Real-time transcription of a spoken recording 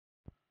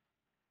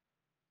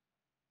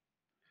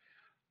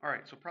All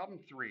right, so problem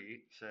 3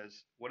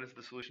 says, what is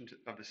the solution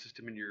of the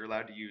system, and you're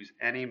allowed to use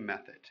any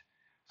method.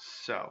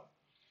 So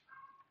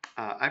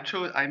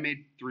I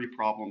made 3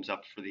 problems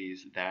up for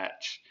these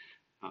that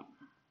um,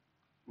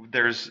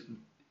 there's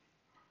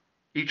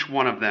each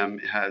one of them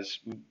has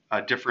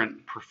a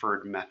different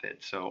preferred method.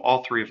 So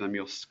all 3 of them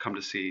you'll come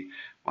to see,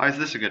 why is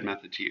this a good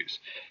method to use?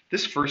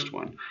 This first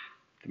one,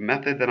 the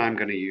method that I'm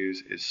going to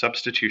use is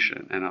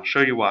substitution, and I'll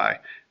show you why.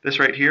 This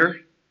right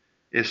here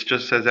is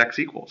just says x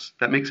equals.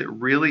 That makes it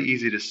really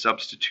easy to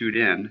substitute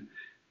in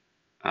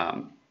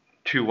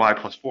 2y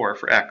plus 4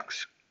 for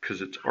x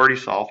because it's already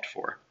solved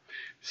for.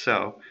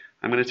 So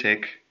I'm going to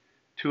take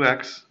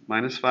 2x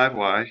minus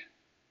 5y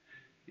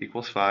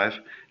equals 5,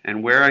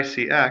 and where I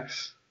see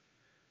x,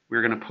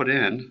 we're going to put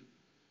in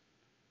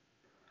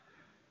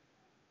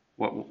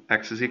what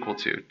x is equal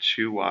to,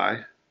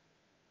 2y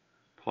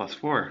plus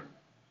 4.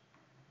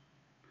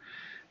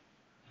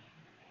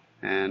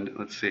 And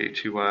let's see,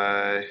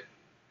 2y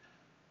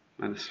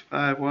minus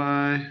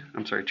 5y,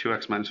 I'm sorry,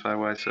 2x minus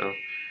 5y, so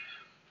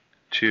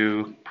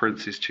 2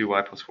 parentheses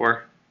 2y plus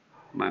 4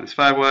 minus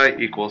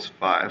 5y equals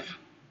 5.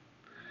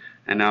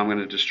 And now I'm going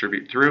to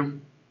distribute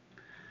through.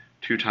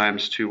 2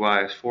 times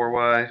 2y is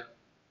 4y.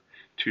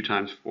 2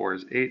 times 4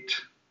 is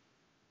 8.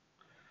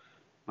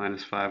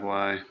 Minus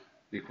 5y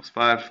equals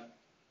 5.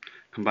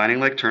 Combining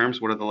like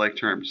terms, what are the like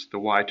terms? The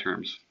y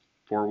terms,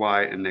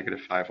 4y and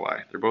negative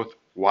 5y. They're both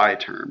y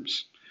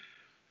terms.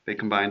 They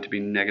combine to be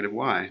negative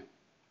y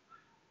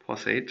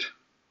plus 8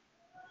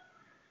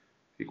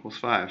 equals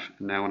 5.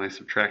 And now when I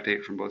subtract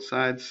 8 from both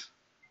sides,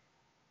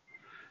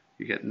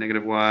 you get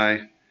negative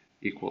y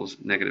equals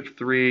negative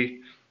 3.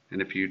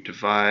 And if you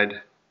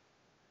divide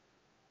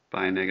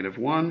by negative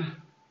 1,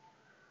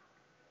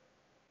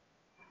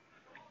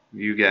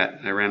 you get,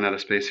 I ran out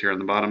of space here on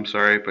the bottom,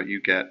 sorry, but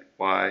you get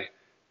y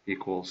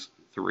equals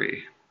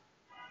 3.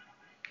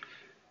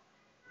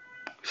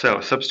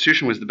 So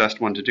substitution was the best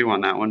one to do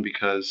on that one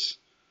because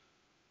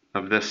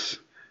of this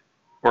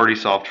already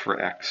solved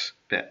for x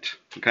bit,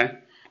 okay?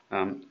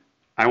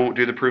 I won't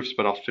do the proofs,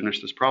 but I'll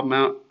finish this problem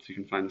out so you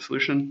can find the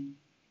solution.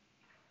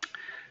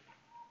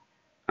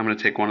 I'm going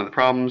to take one of the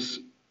problems,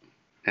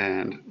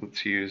 and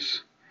let's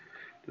use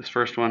this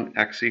first one,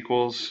 x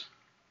equals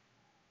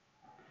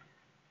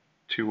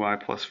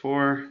 2y plus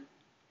 4.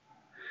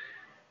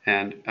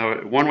 And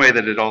one way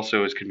that it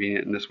also is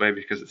convenient in this way,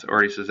 because it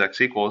already says x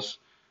equals,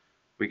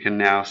 we can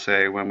now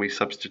say when we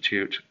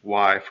substitute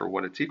y for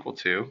what it's equal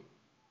to,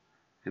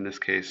 in this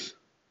case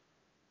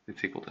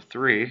it's equal to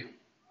 3,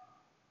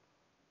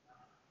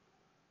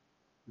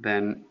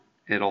 then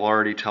it'll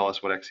already tell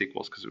us what x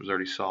equals because it was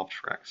already solved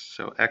for x.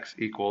 So x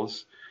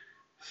equals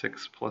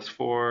 6 plus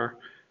 4,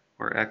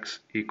 or x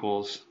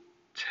equals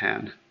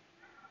 10.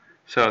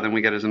 So then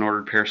we get as an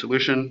ordered pair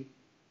solution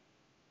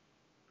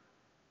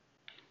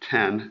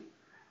 10,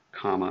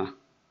 comma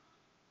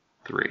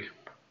 3.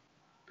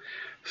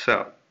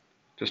 So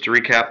just to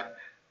recap,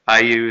 I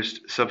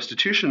used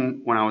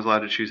substitution when I was allowed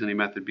to choose any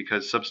method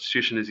because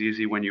substitution is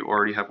easy when you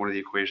already have one of the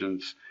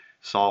equations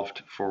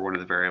solved for one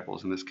of the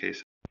variables, in this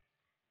case.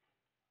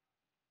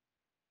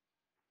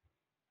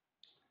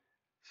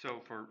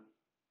 So for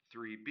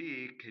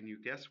 3b, can you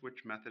guess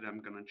which method I'm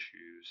going to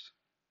choose?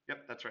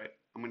 Yep, that's right.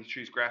 I'm going to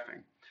choose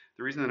graphing.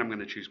 The reason that I'm going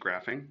to choose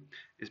graphing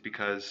is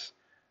because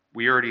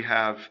we already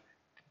have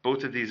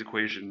both of these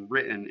equations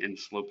written in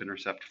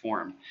slope-intercept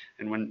form.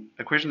 And when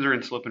equations are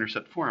in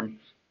slope-intercept form,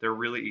 they're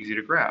really easy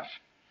to graph.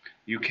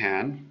 You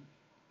can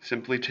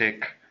simply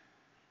take,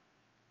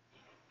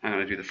 I'm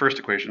going to do the first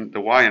equation,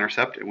 the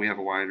y-intercept, and we have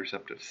a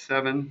y-intercept of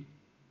 7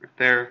 right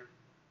there.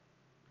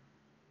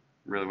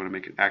 Really want to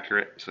make it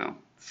accurate, so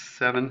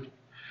 7,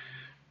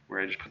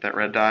 where I just put that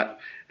red dot.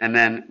 And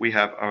then we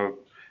have a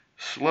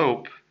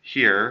slope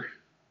here.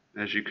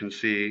 As you can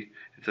see,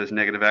 it says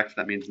negative x,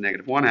 that means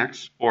negative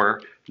 1x,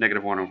 or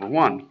negative 1 over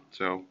 1.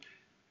 So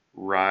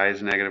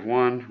rise negative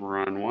 1,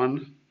 run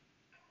 1,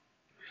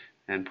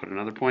 and put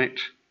another point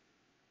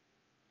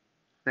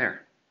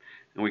there.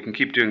 And we can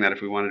keep doing that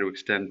if we wanted to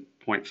extend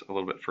points a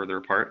little bit further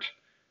apart.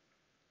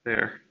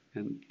 There,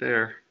 and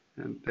there,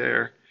 and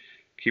there.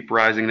 Keep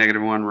rising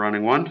negative 1,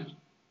 running 1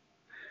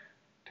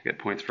 to get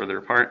points further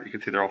apart. You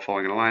can see they're all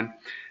falling in a line.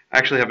 I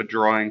actually have a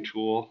drawing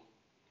tool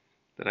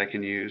that I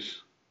can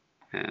use,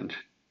 and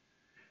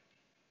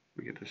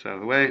we get this out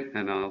of the way,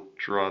 and I'll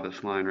draw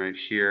this line right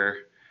here,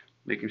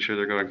 making sure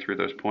they're going through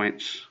those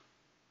points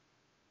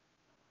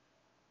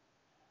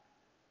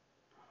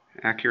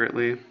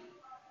accurately.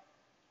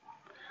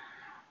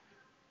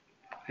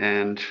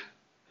 And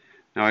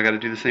now I got to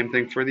do the same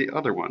thing for the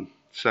other one.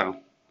 So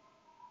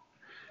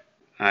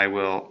I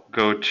will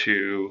go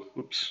to,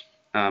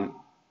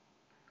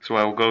 so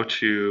I will go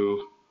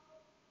to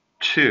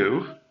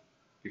 2,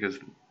 because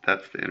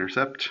that's the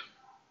intercept.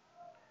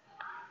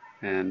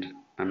 And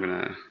I'm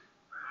going to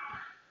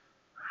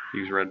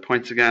use red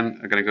points again.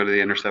 I'm going to go to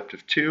the intercept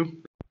of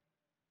 2.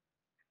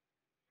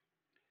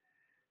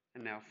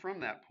 And now from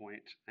that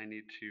point, I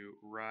need to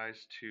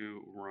rise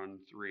 2, run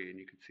 3. And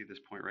you can see this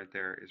point right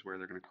there is where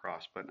they're going to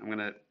cross. But I'm going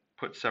to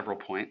put several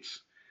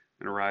points.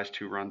 I'm going to rise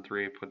 2, run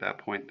 3, put that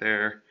point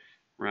there.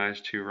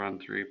 Rise 2, run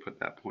 3, put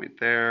that point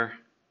there.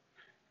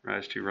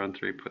 Rise 2, run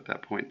 3, put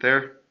that point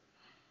there.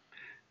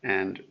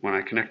 And when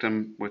I connect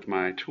them with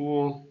my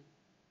tool,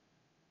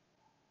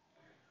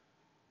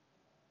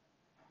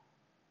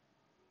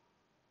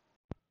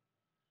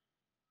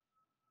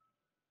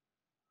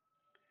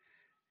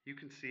 you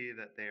can see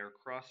that they are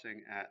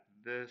crossing at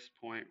this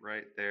point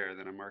right there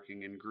that I'm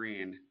marking in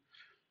green.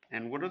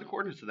 And what are the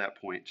coordinates of that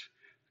point?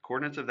 The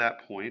coordinates of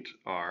that point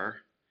are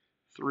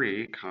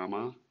 3,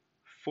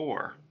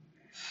 4.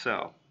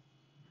 So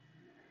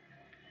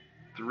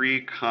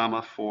 3,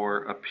 4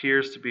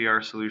 appears to be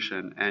our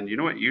solution. And you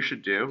know what you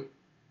should do?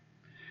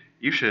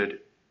 You should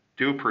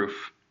do a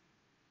proof.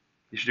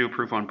 You should do a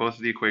proof on both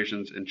of the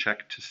equations and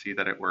check to see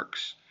that it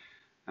works.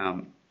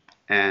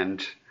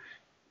 And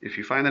if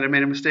you find that I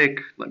made a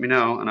mistake, let me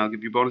know and I'll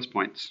give you bonus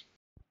points.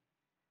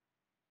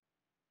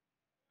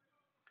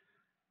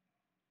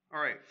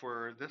 All right,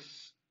 for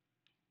this,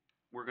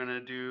 we're going to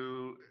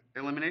do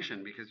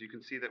elimination because you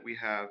can see that we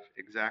have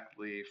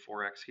exactly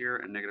 4x here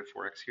and negative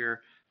 4x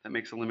here. That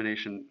makes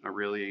elimination a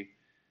really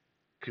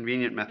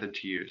convenient method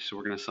to use. So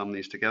we're going to sum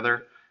these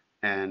together,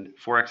 and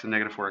 4x and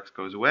negative 4x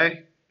goes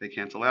away. They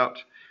cancel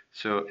out.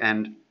 So,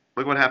 and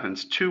look what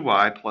happens.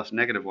 2y plus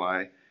negative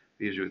y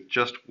leaves you with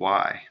just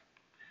y.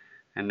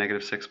 And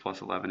negative 6 plus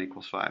 11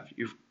 equals 5.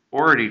 You've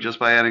already, just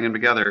by adding them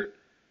together,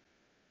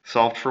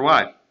 solved for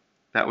y.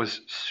 That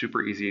was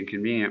super easy and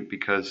convenient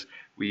because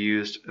we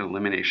used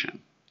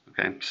elimination.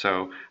 Okay,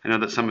 so I know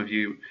that some of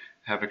you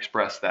have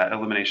expressed that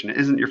elimination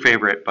isn't your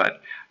favorite,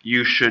 but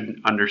you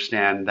should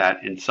understand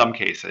that in some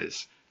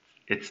cases,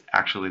 it's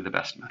actually the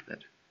best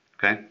method.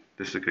 Okay,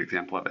 this is a good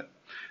example of it.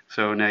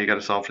 So now you got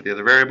to solve for the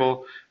other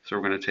variable. So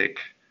we're going to take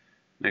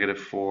negative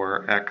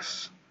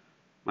 4x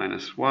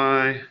minus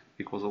y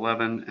equals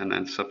 11, and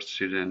then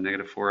substitute in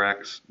negative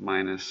 4x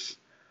minus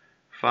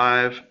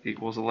 5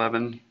 equals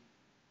 11.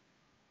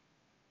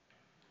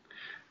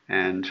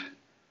 And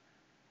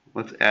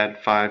let's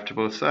add 5 to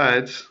both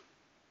sides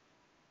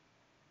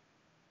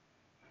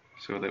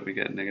so that we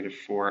get negative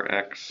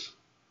 4x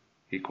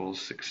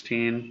equals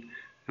 16.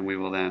 And we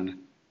will then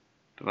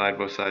divide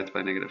both sides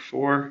by negative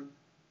 4,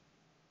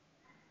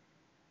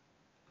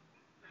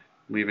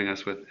 leaving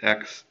us with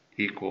x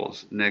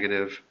equals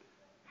negative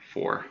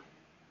 4.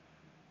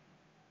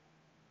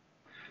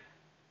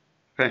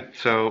 Okay,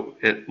 so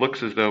it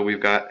looks as though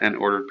we've got an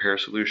ordered pair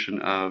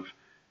solution of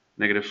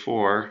negative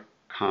 4,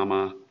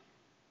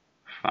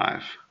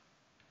 5.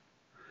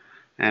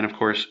 And of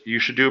course, you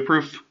should do a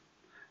proof.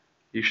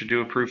 You should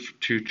do a proof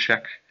to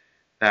check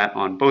that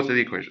on both of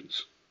the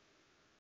equations.